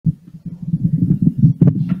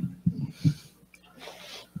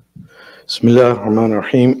Bismillah ar-Rahman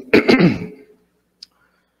ar-Rahim.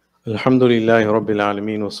 Alhamdulillahi Rabbil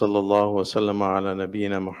Alameen wa sallallahu wa sallama ala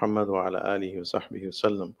nabiyyina Muhammad wa ala alihi wa sahbihi wa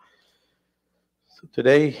sallam. So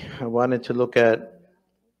today I wanted to look at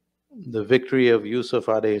the victory of Yusuf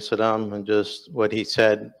alayhi salam and just what he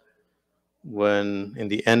said when in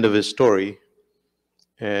the end of his story.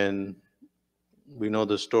 And we know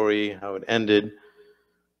the story, how it ended,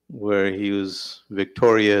 where he was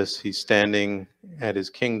victorious, he's standing at his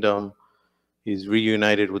kingdom, he's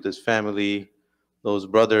reunited with his family. Those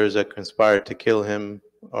brothers that conspired to kill him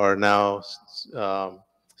are now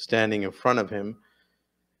standing in front of him.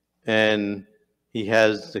 And he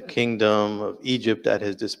has the kingdom of Egypt at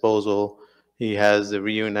his disposal. He has the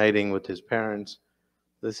reuniting with his parents.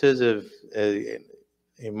 This is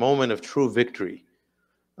a moment of true victory.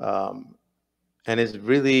 And it's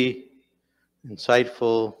really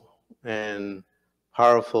insightful and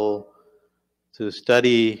powerful to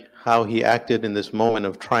study how he acted in this moment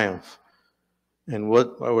of triumph. And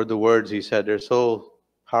what were the words he said? They're so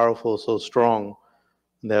powerful, so strong.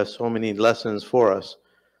 They have so many lessons for us.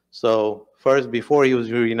 So first, before he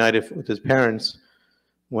was reunited with his parents,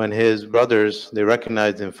 when his brothers, they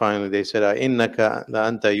recognized him finally, they said, "Innaka la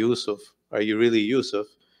anta Yusuf." Are you really Yusuf?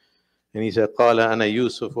 And he said, "Qala ana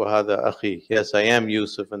Yusuf wa hadha akhi." Yes, I am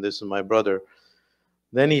Yusuf and this is my brother.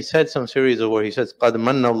 Then he said some series of words. He says, "Qad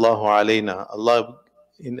manna Allahu alayna." Allah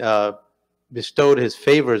bestowed His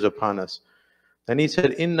favors upon us. Then he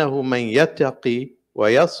said, "Innahu man yattaqi wa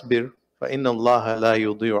yasbir fa inna Allah la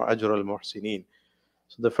yudhi'u ajra al-muhsinin."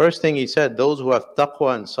 So the first thing he said, those who have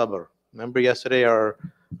taqwa and sabr. Remember yesterday our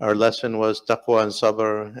lesson was taqwa and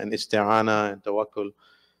sabr and isti'ana and tawakkul.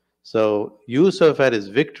 So Yusuf had his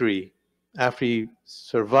victory after he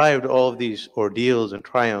survived all of these ordeals and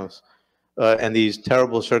triumphs and these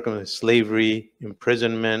terrible circumstances, slavery,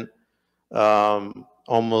 imprisonment,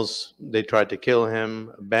 almost they tried to kill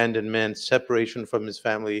him, abandonment, separation from his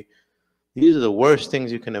family. These are the worst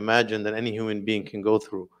things you can imagine that any human being can go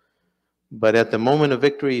through. But at the moment of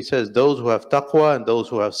victory, he says, those who have taqwa and those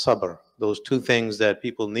who have sabr, those two things that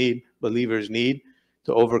people need, believers need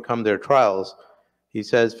to overcome their trials. He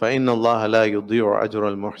says, فَإِنَّ اللَّهَ لَا يُضِيعُ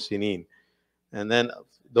أَجْرَ الْمُحْسِنِينَ. And then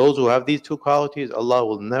those who have these two qualities, Allah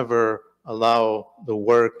will never allow the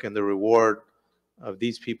work and the reward of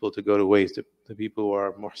these people to go to waste, the people who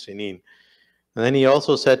are muhsineen. And then he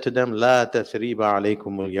also said to them, لَا تَثْرِيبَ عَلَيْكُمُ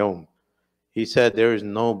الْيَوْمِ. He said, there is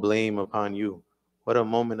no blame upon you. What a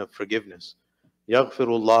moment of forgiveness. يَغْفِرُ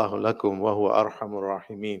اللَّهُ لَكُمْ وَهُوَ أَرْحَمُ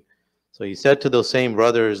الرَّاحِمِينَ. So he said to those same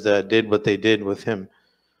brothers that did what they did with him,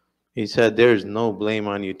 he said, there is no blame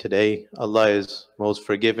on you today. Allah is most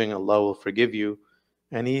forgiving. Allah will forgive you.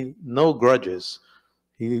 And no grudges.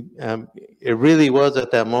 It really was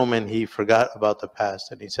at that moment he forgot about the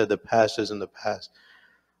past. And he said, the past is in the past.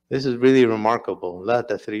 This is really remarkable. لَا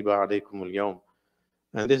تَثْرِيبَ عَلَيْكُمُ الْيَوْمِ.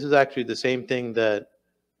 And this is actually the same thing that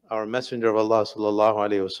our Messenger of Allah sallallahu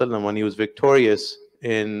alaihi wasallam, when he was victorious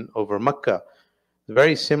over Mecca, a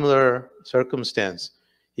very similar circumstance.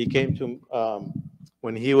 He came to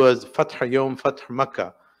when he was Fath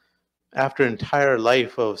Makkah, after an entire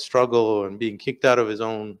life of struggle and being kicked out of his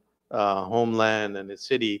own homeland and his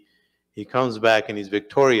city, he comes back and he's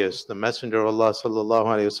victorious. The Messenger of Allah sallallahu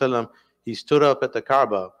alaihi wasallam, he stood up at the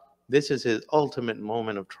Kaaba. This is his ultimate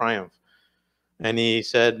moment of triumph. And he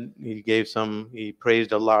said, he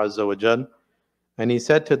praised Allah Azza wa Jal. And he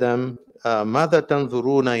said to them, مَاذَا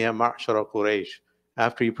تَنْظُرُونَ يَا مَعْشَرَ قُرَيْشِ.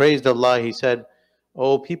 After he praised Allah, he said,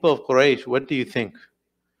 "Oh, people of Quraysh, what do you think?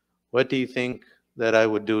 What do you think that I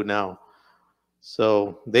would do now?"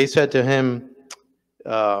 So they said to him,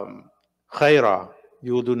 "Khaira,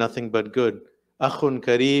 you will do nothing but good. Akhun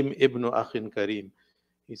Kareem, ibnu Akhin Kareem."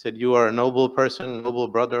 He said, "You are a noble person, a noble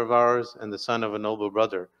brother of ours, and the son of a noble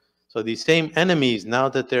brother." So these same enemies, now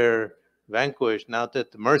that they're vanquished, now that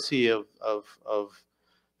the mercy of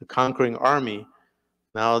the conquering army,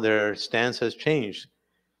 now their stance has changed.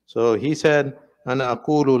 So he said, "Ana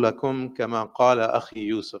aqulu lakum kama qala akhi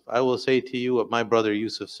Yusuf." I will say to you what my brother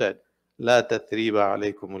Yusuf said. "La tathriba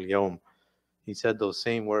alaykum al-yawm." He said those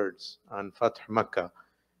same words on Fath Makkah,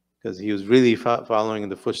 because he was really following in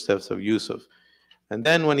the footsteps of Yusuf. And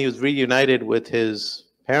then when he was reunited with his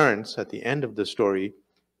parents at the end of the story,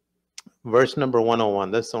 verse number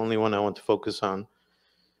 101, that's the only one I want to focus on.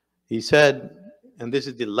 He said, and this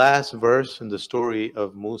is the last verse in the story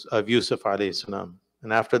of Yusuf alayhi salam.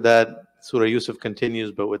 And after that, Surah Yusuf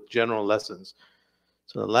continues, but with general lessons.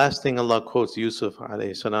 So the last thing Allah quotes Yusuf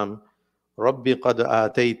alayhi salam, رَبِّ قَدْ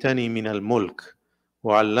آتَيْتَنِي مِنَ الْمُلْكِ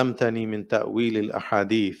وَعَلَّمْتَنِي مِنْ تَأْوِيلِ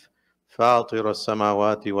الْأَحَادِيثِ فَاطِرَ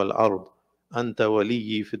السَّمَاوَاتِ وَالْأَرْضِ أَنْتَ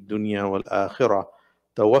وَلِيِّي فِي الدُّنْيَا وَالْآخِرَةِ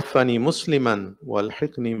توفني مسلما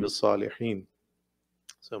والحقني بالصالحين.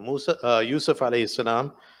 So Yusuf alayhi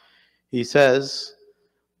salam, he says,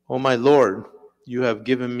 "O my Lord, you have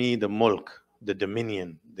given me the mulk, the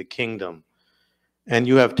dominion, the kingdom, and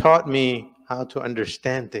you have taught me how to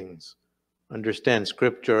understand things, understand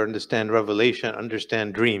scripture, understand revelation,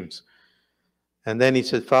 understand dreams." And then he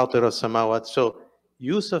said, "Fatir as-samawat." So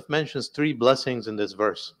Yusuf mentions three blessings in this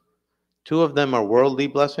verse. Two of them are worldly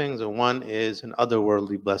blessings, and one is an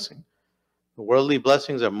otherworldly blessing. The worldly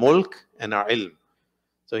blessings are mulk and are ilm.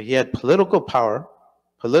 So he had political power,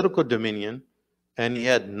 political dominion, and he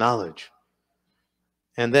had knowledge.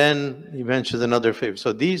 And then he mentions another favor.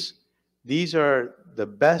 So these are the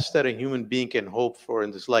best that a human being can hope for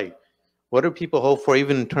in this life. What do people hope for,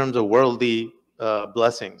 even in terms of worldly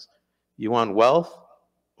blessings? You want wealth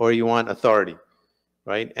or you want authority,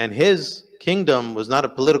 right? And his kingdom was not a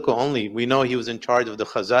political only. We know he was in charge of the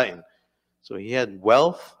khaza'in. So he had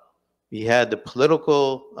wealth, he had the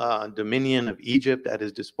political dominion of Egypt at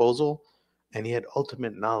his disposal, and he had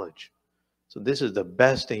ultimate knowledge. So this is the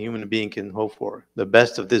best a human being can hope for, the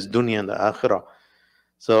best of this dunya and the akhirah.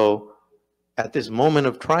 So at this moment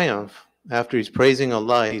of triumph, after he's praising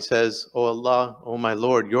Allah, he says, "Oh Allah, oh my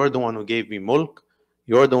Lord, you're the one who gave me mulk,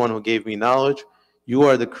 you're the one who gave me knowledge, you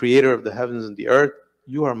are the creator of the heavens and the earth,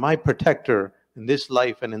 you are my protector in this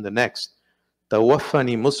life and in the next.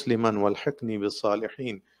 Tawaffani musliman walhiqni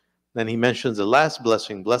bis-salihin." Then he mentions the last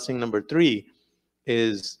blessing. Blessing number 3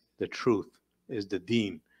 is the truth, is the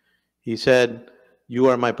deen. He said, "You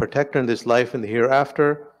are my protector in this life and the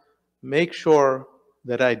hereafter. Make sure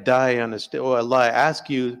that I die on a state, oh Allah, I ask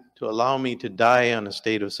you to allow me to die on a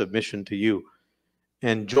state of submission to you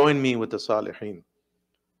and join me with the salihin."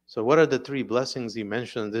 So what are the 3 blessings he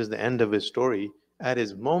mentions? This is the end of his story. At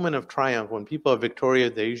his moment of triumph, when people are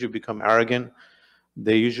victorious, they usually become arrogant.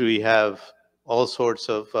 They usually have all sorts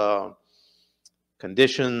of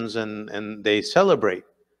conditions and they celebrate.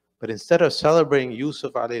 But instead of celebrating,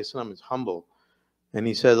 Yusuf alayhi salam is humble. And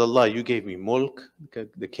he says, "Allah, you gave me mulk,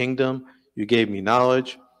 the kingdom, you gave me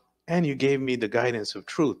knowledge, and you gave me the guidance of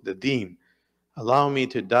truth, the deen. Allow me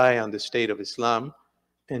to die on the state of Islam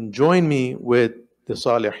and join me with the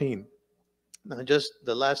salihin." Now just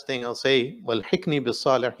the last thing I'll say, وَالْحِكْنِي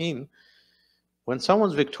بِالصَّالِحِينَ. When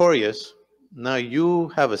someone's victorious, now you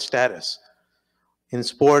have a status. In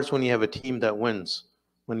sports, when you have a team that wins,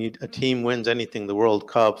 when a team wins anything, the World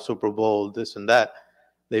Cup, Super Bowl, this and that,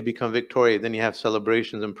 they become victorious. Then you have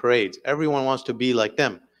celebrations and parades. Everyone wants to be like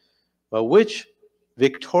them. But which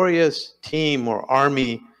victorious team or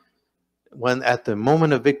army, when at the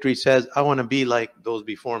moment of victory says, "I want to be like those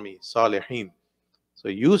before me, Salihin"? So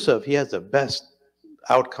Yusuf, he has the best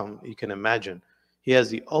outcome you can imagine. He has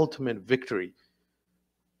the ultimate victory.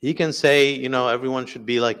 He can say, everyone should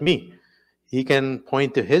be like me. He can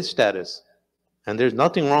point to his status. And there's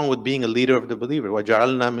nothing wrong with being a leader of the believer.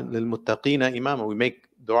 وَجَعَلْنَا لِلْمُتَّقِينَ إِمَامًا. We make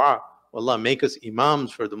dua. Allah, make us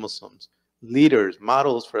imams for the Muslims, leaders,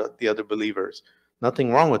 models for the other believers.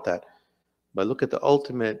 Nothing wrong with that. But look at the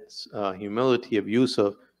ultimate humility of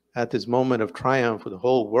Yusuf at this moment of triumph. The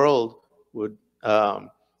whole world would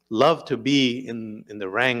love to be in the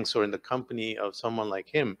ranks or in the company of someone like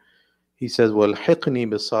him. He says, وَالْحِقْنِي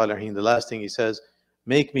بِالصَّالِحِينَ. The last thing he says,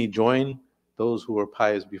 make me join those who were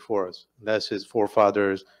pious before us. That's his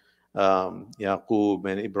forefathers, Yaqub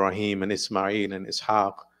and Ibrahim and Ismail and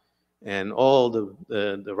Ishaq, and all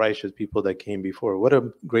the righteous people that came before. What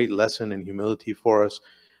a great lesson in humility for us.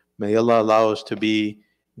 May Allah allow us to be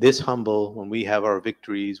this humble when we have our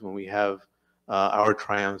victories, when we have our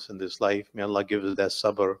triumphs in this life. May Allah give us that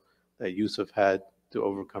sabr that Yusuf had to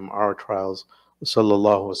overcome our trials.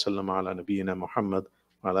 Sallallahu wa sallam ala nabiyyina Muhammad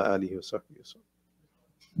wa ala alihi wa sahbihi wa sallam.